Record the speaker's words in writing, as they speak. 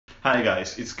Hi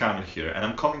guys, it's Kamil here, and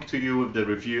I'm coming to you with the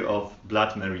review of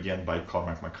Blood Meridian by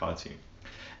Cormac McCarthy.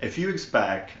 A few weeks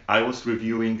back, I was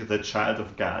reviewing The Child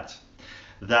of God.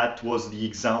 That was the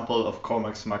example of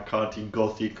Cormac McCarthy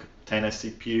Gothic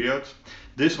Tennessee period.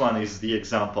 This one is the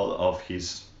example of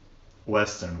his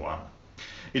Western one.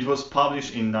 It was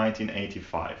published in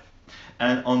 1985,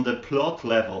 and on the plot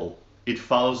level, it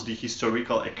follows the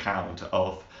historical account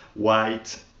of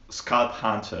white scalp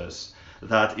hunters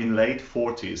that in late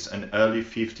 40s and early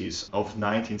 50s of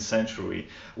 19th century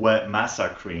were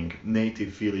massacring native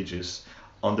villages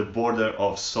on the border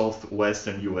of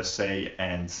Southwestern USA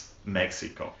and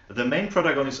Mexico. The main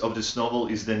protagonist of this novel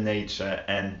is the nature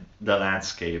and the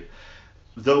landscape.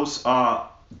 Those are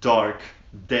dark,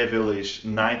 devilish,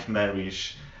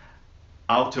 nightmarish,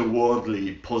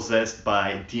 outerworldly, possessed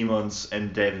by demons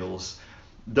and devils.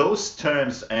 Those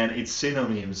terms and its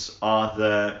synonyms are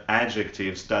the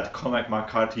adjectives that Cormac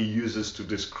McCarthy uses to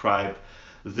describe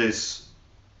this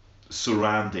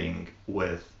surrounding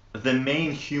with. The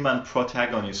main human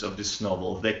protagonist of this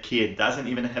novel, the kid, doesn't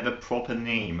even have a proper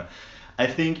name. I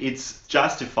think it's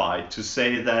justified to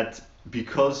say that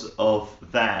because of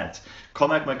that,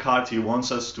 Cormac McCarthy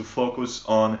wants us to focus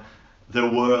on the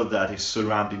world that is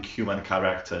surrounding human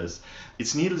characters.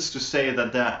 It's needless to say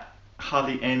that there are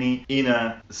hardly any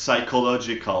inner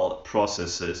psychological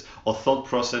processes or thought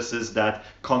processes that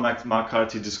Cormac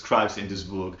McCarthy describes in this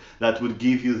book that would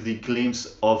give you the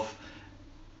glimpse of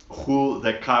who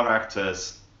the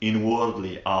characters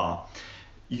inwardly are.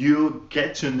 You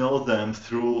get to know them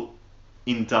through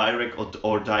indirect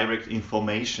or direct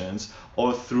informations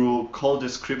or through cold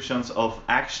descriptions of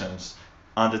actions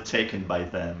undertaken by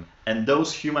them. And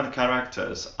those human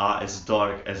characters are as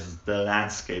dark as the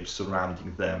landscape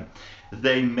surrounding them.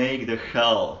 They make the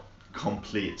hell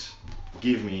complete.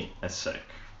 Give me a sec.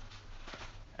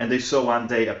 And they saw one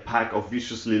day a pack of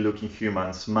viciously looking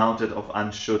humans, mounted of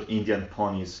unshod Indian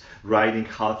ponies, riding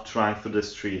half-drunk through the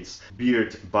streets,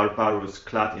 bearded, barbarous,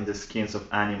 clad in the skins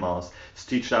of animals,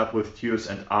 stitched up with tears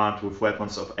and armed with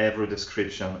weapons of every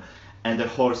description, and the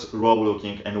horse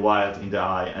raw-looking and wild in the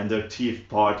eye, and their teeth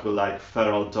bared were like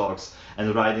feral dogs,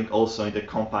 and riding also in the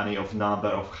company of number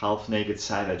of half-naked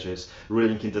savages,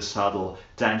 reeling in the saddle,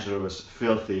 dangerous,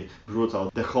 filthy,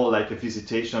 brutal, the whole like a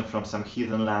visitation from some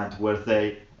heathen land where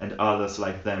they and others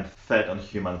like them fed on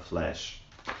human flesh.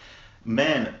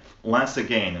 Man, once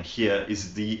again, here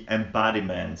is the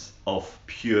embodiment of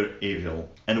pure evil.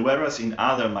 And whereas in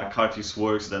other McCarthy's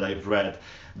works that I've read,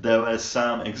 there were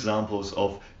some examples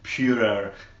of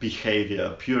purer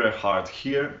behavior, purer heart,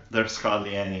 here there's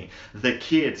hardly any. The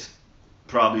kid,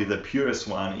 probably the purest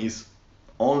one, is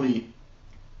only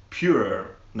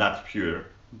purer, not pure,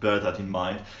 bear that in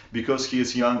mind, because he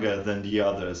is younger than the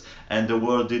others and the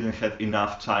world didn't have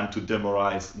enough time to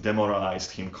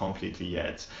demoralize him completely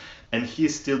yet. And he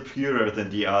is still purer than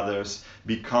the others,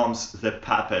 becomes the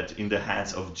puppet in the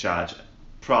hands of Judge,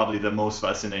 probably the most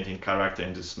fascinating character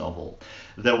in this novel.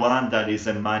 The one that is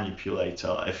a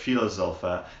manipulator, a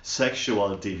philosopher,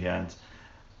 sexual deviant,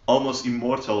 almost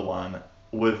immortal one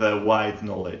with a wide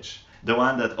knowledge. The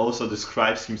one that also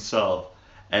describes himself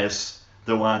as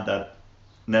the one that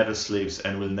never sleeps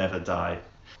and will never die.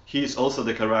 He is also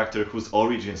the character whose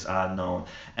origins are unknown,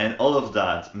 and all of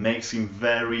that makes him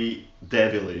very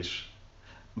devilish,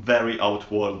 very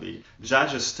outwardly.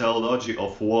 Judge's theology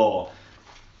of war,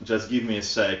 just give me a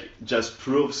sec, just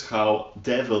proves how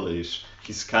devilish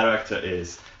his character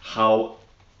is, how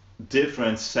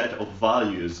different set of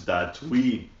values that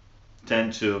we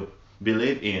tend to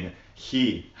believe in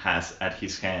he has at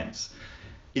his hands.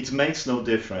 It makes no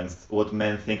difference what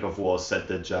men think of war, said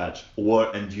the Judge.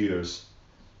 War endures.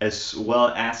 As well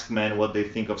ask men what they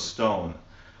think of stone.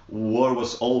 War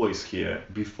was always here.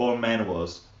 Before man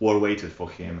was, war waited for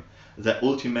him. The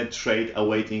ultimate trade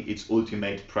awaiting its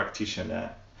ultimate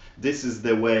practitioner. This is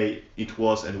the way it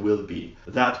was and will be.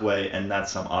 That way and not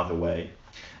some other way.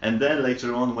 And then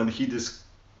later on, when he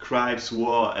describes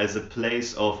war as a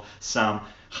place of some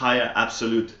higher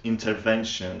absolute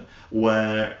intervention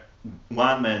where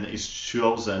one man is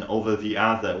chosen over the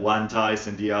other, one dies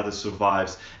and the other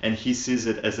survives, and he sees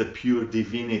it as a pure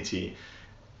divinity.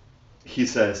 He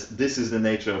says, this is the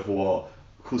nature of war,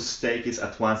 whose stake is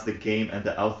at once the game and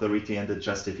the authority and the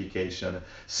justification.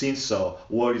 Since so,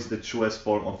 war is the truest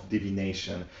form of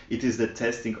divination. It is the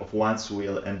testing of one's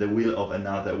will and the will of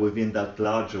another within that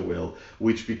larger will,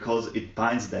 which because it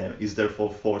binds them is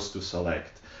therefore forced to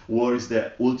select. War is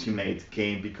the ultimate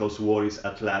game because war is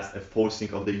at last a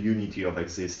forcing of the unity of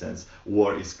existence.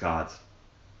 War is God.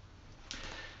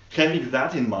 Having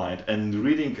that in mind and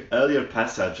reading earlier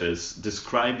passages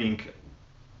describing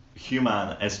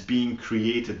human as being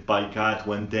created by God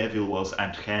when devil was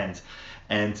at hand,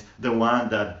 and the one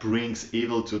that brings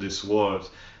evil to this world,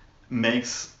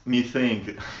 makes me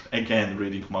think, again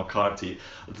reading McCarthy,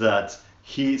 that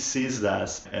he sees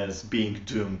us as being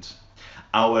doomed.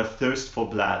 Our thirst for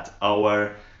blood,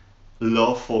 our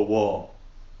love for war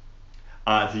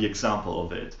are the example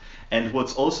of it. And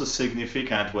what's also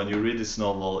significant when you read this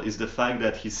novel is the fact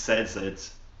that he says it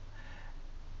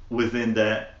within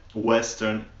the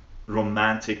Western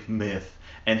romantic myth,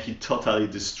 and he totally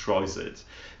destroys it.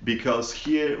 Because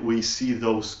here we see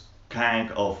those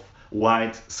gang of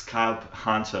white scalp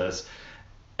hunters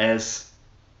as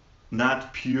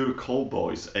not pure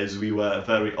cowboys, as we were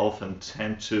very often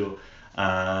tend to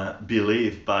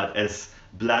believe, but as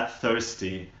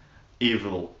bloodthirsty,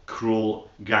 evil, cruel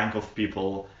gang of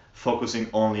people focusing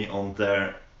only on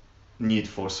their need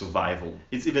for survival.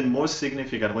 It's even more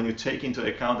significant when you take into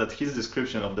account that his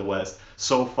description of the West,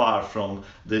 so far from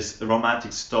this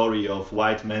romantic story of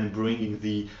white men bringing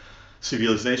the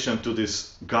civilization to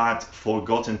this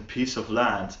God-forgotten piece of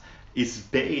land, is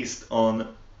based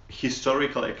on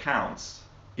historical accounts.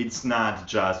 It's not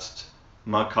just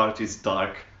McCarthy's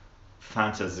dark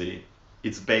fantasy,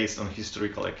 it's based on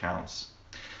historical accounts.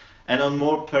 And on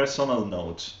more personal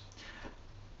note,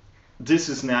 this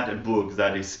is not a book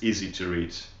that is easy to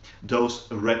read. Those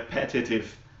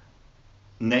repetitive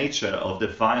nature of the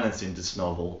violence in this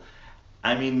novel,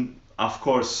 I mean, of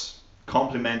course,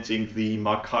 complementing the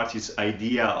McCarthy's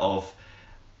idea of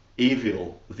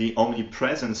evil, the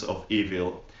omnipresence of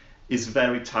evil, is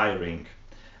very tiring.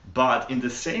 But in the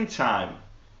same time,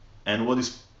 and what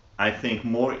is, I think,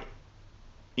 more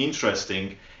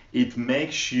interesting, it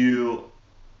makes you,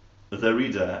 the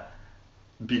reader,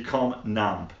 become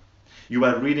numb. You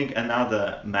are reading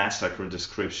another massacre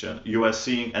description. You are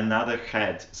seeing another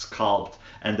head scalped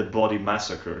and the body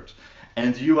massacred.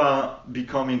 And you are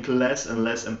becoming less and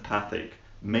less empathic.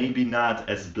 Maybe not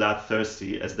as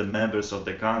bloodthirsty as the members of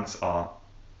the gangs are,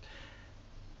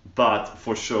 but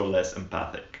for sure less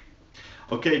empathic.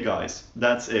 Okay guys,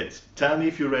 that's it. Tell me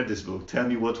if you read this book. Tell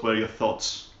me what were your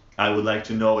thoughts. I would like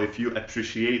to know if you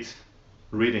appreciate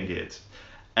reading it.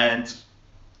 And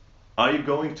are you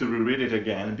going to reread it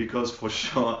again? Because for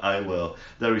sure I will.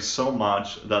 There is so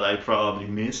much that I probably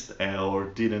missed or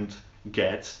didn't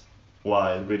get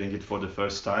while reading it for the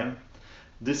first time.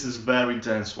 This is a very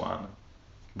dense one,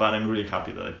 but I'm really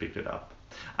happy that I picked it up.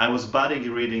 I was buddy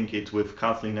reading it with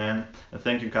Kathleen Ann, and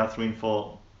thank you Kathleen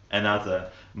for another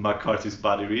McCarthy's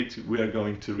buddy read. We are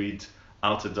going to read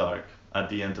Outer Dark at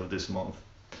the end of this month.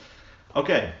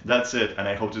 Okay, that's it, and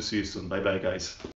I hope to see you soon. Bye bye guys.